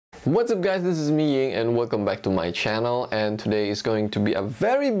What's up guys, this is me Ying and welcome back to my channel, and today is going to be a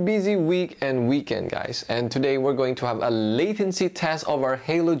very busy week and weekend guys, and today we're going to have a latency test of our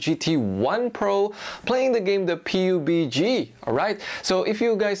HAYLOU GT1 Pro playing the game the Pubg. Alright, so if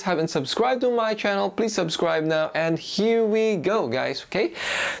you guys haven't subscribed to my channel, please subscribe now, and here we go guys. Okay,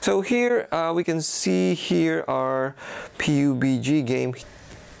 so here we can see here our Pubg game.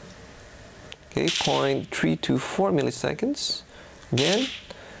 Okay, 0.324 milliseconds again.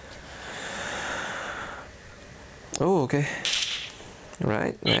 Oh, okay.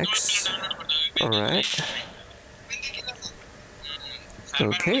 Right, next. Alright.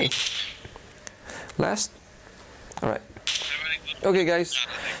 Okay. Last. Alright. Okay, guys.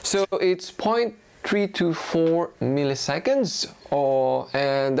 So it's 0.324 milliseconds.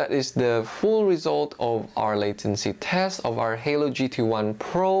 And that is the full result of our latency test of our HAYLOU GT1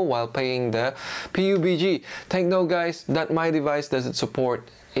 Pro while playing the Pubg. Take note, guys, that my device doesn't support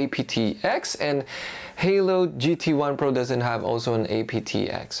aptx and HAYLOU GT1 Pro doesn't have also an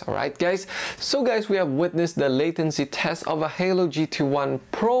aptx. Alright guys, so guys, we have witnessed the latency test of a HAYLOU GT1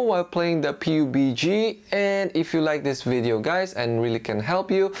 Pro while playing the Pubg, and if you like this video guys and really can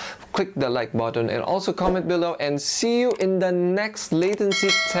help you, click the like button and also comment below, and see you in the next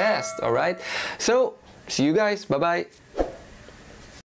latency test. Alright, so see you guys, bye bye.